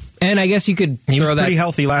or not? And I guess you could throw that. He was pretty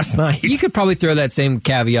healthy last night. You could probably throw that same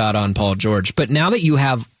caveat on Paul George. But now that you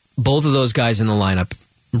have both of those guys in the lineup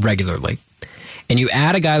regularly, and you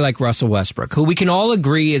add a guy like Russell Westbrook, who we can all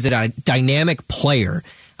agree is a dynamic player,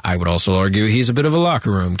 I would also argue he's a bit of a locker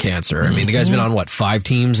room cancer. I mean, the guy's been on, 5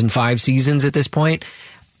 teams in 5 seasons at this point?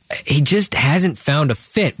 He just hasn't found a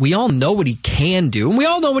fit. We all know what he can do, and we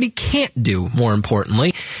all know what he can't do, more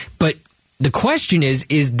importantly. But the question is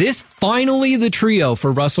this finally the trio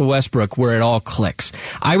for Russell Westbrook where it all clicks?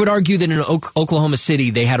 I would argue that in Oklahoma City,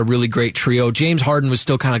 they had a really great trio. James Harden was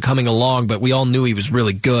still kind of coming along, but we all knew he was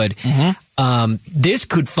really good. This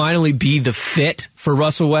could finally be the fit for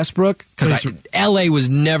Russell Westbrook, because L.A. was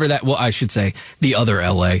never that, well, I should say the other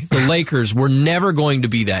L.A. The Lakers were never going to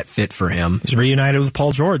be that fit for him. He's reunited with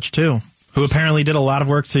Paul George, too, who apparently did a lot of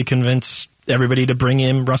work to convince everybody to bring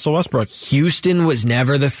in Russell Westbrook. Houston was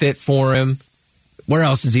never the fit for him. Where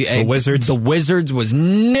else is he? The Wizards. The Wizards was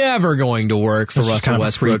never going to work for Russell kind of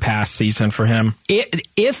Westbrook. A free pass season for him.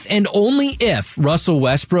 If and only if Russell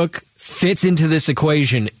Westbrook fits into this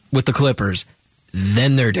equation with the Clippers,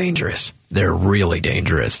 then they're dangerous. They're really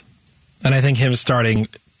dangerous. And I think him starting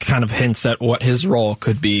kind of hints at what his role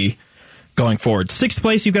could be going forward. 6th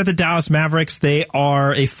place, you've got the Dallas Mavericks. They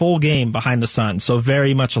are a full game behind the Suns, so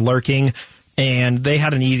very much lurking. And they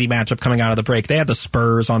had an easy matchup coming out of the break. They had the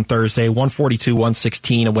Spurs on Thursday,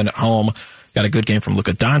 142-116, a win at home. Got a good game from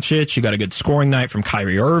Luka Doncic. You got a good scoring night from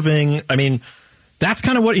Kyrie Irving. I mean, that's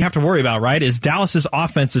kind of what you have to worry about, right? Is Dallas's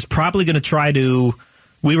offense is probably going to try to,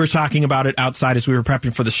 we were talking about it outside as we were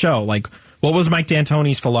prepping for the show. Like, what was Mike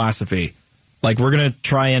D'Antoni's philosophy? Like, we're going to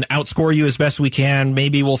try and outscore you as best we can.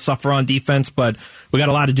 Maybe we'll suffer on defense, but we got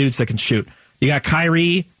a lot of dudes that can shoot. You got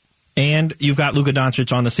Kyrie and you've got Luka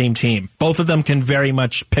Doncic on the same team. Both of them can very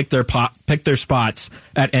much pick their spots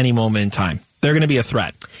at any moment in time. They're going to be a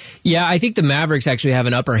threat. Yeah, I think the Mavericks actually have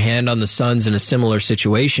an upper hand on the Suns in a similar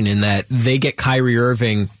situation in that they get Kyrie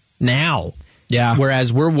Irving now. Yeah.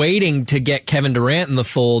 Whereas we're waiting to get Kevin Durant in the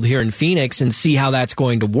fold here in Phoenix and see how that's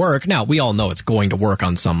going to work. Now, we all know it's going to work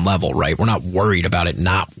on some level, right? We're not worried about it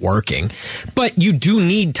not working. But you do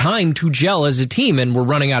need time to gel as a team, and we're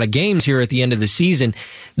running out of games here at the end of the season.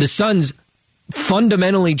 The Suns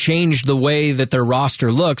fundamentally changed the way that their roster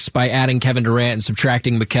looks by adding Kevin Durant and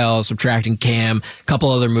subtracting Mikal, subtracting Cam, a couple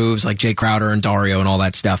other moves like Jay Crowder and Dario and all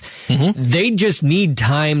that stuff. Mm-hmm. They just need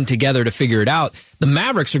time together to figure it out. The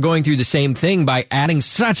Mavericks are going through the same thing by adding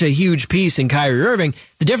such a huge piece in Kyrie Irving.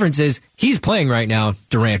 The difference is he's playing right now.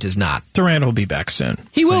 Durant is not. Durant will be back soon.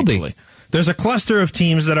 He will be. There's a cluster of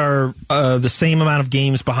teams that are the same amount of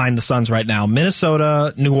games behind the Suns right now.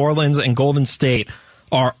 Minnesota, New Orleans, and Golden State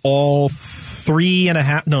are all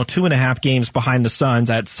 2.5 games behind the Suns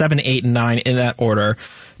at 7, 8, and 9 in that order.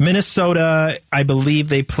 Minnesota, I believe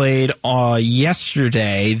they played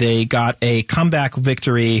yesterday. They got a comeback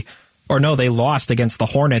victory. Or no, they lost against the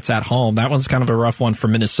Hornets at home. That one's kind of a rough one for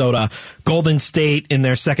Minnesota. Golden State, in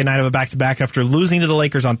their second night of a back-to-back after losing to the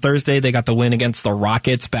Lakers on Thursday, they got the win against the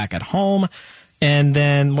Rockets back at home. And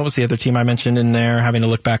then, what was the other team I mentioned in there? Having to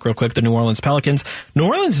look back real quick, the New Orleans Pelicans. New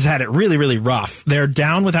Orleans has had it really, really rough. They're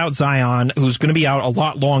down without Zion, who's going to be out a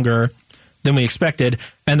lot longer than we expected.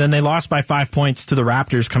 And then they lost by 5 points to the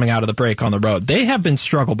Raptors coming out of the break on the road. They have been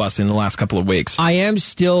struggle busting the last couple of weeks. I am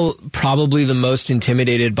still probably the most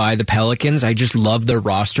intimidated by the Pelicans. I just love their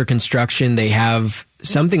roster construction. They have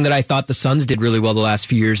something that I thought the Suns did really well the last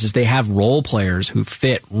few years is they have role players who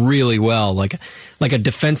fit really well. Like a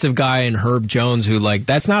defensive guy in Herb Jones who, like,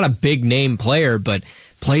 that's not a big name player, but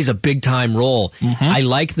plays a big-time role. Mm-hmm. I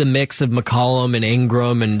like the mix of McCollum and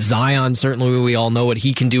Ingram and Zion. Certainly, we all know what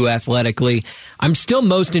he can do athletically. I'm still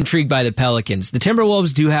most intrigued by the Pelicans. The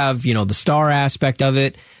Timberwolves do have, the star aspect of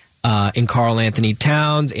it in Karl Anthony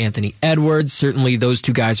Towns, Anthony Edwards. Certainly, those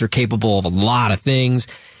two guys are capable of a lot of things.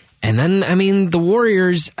 And then, the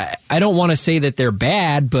Warriors, I don't want to say that they're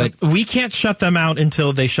bad, but we can't shut them out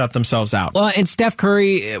until they shut themselves out. Well, and Steph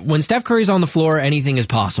Curry, when Steph Curry's on the floor, anything is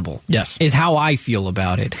possible. Yes. Is how I feel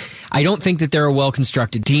about it. I don't think that they're a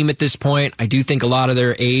well-constructed team at this point. I do think a lot of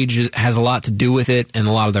their age has a lot to do with it and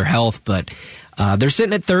a lot of their health, but they're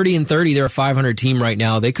sitting at 30-30. They're a 500 team right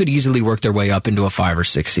now. They could easily work their way up into a 5 or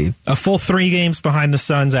 6 seed. A full 3 games behind the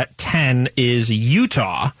Suns at 10 is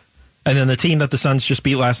Utah. And then the team that the Suns just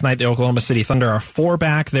beat last night, the Oklahoma City Thunder, are 4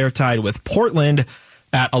 back. They're tied with Portland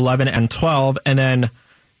at 11 and 12. And then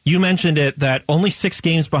you mentioned it that only 6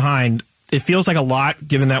 games behind. It feels like a lot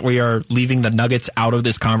given that we are leaving the Nuggets out of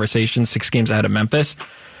this conversation, 6 games ahead of Memphis.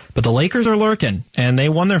 But the Lakers are lurking, and they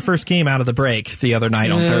won their first game out of the break the other night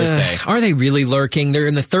on Thursday. Are they really lurking? They're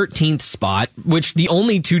in the 13th spot, which the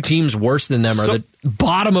only 2 teams worse than them are the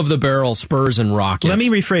bottom of the barrel Spurs and Rockets. Let me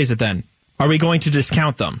rephrase it then. Are we going to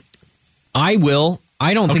discount them? I will.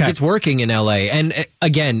 I don't think it's working in L.A. And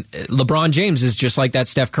again, LeBron James is just like that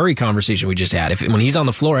Steph Curry conversation we just had. When he's on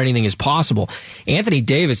the floor, anything is possible. Anthony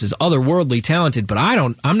Davis is otherworldly talented, but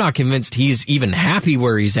I'm not convinced he's even happy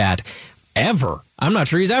where he's at ever. I'm not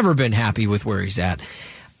sure he's ever been happy with where he's at.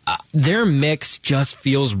 Their mix just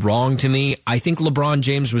feels wrong to me. I think LeBron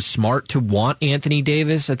James was smart to want Anthony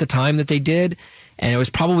Davis at the time that they did, and it was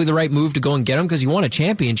probably the right move to go and get him because he won a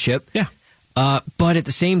championship. Yeah. But at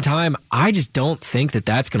the same time, I just don't think that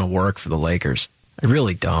that's going to work for the Lakers. I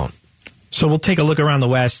really don't. So we'll take a look around the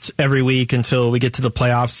West every week until we get to the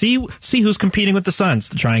playoffs. See who's competing with the Suns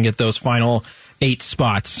to try and get those final 8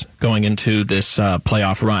 spots going into this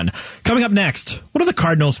playoff run. Coming up next, what are the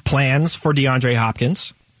Cardinals' plans for DeAndre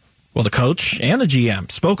Hopkins? Well, the coach and the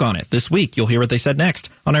GM spoke on it this week. You'll hear what they said next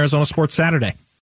on Arizona Sports Saturday.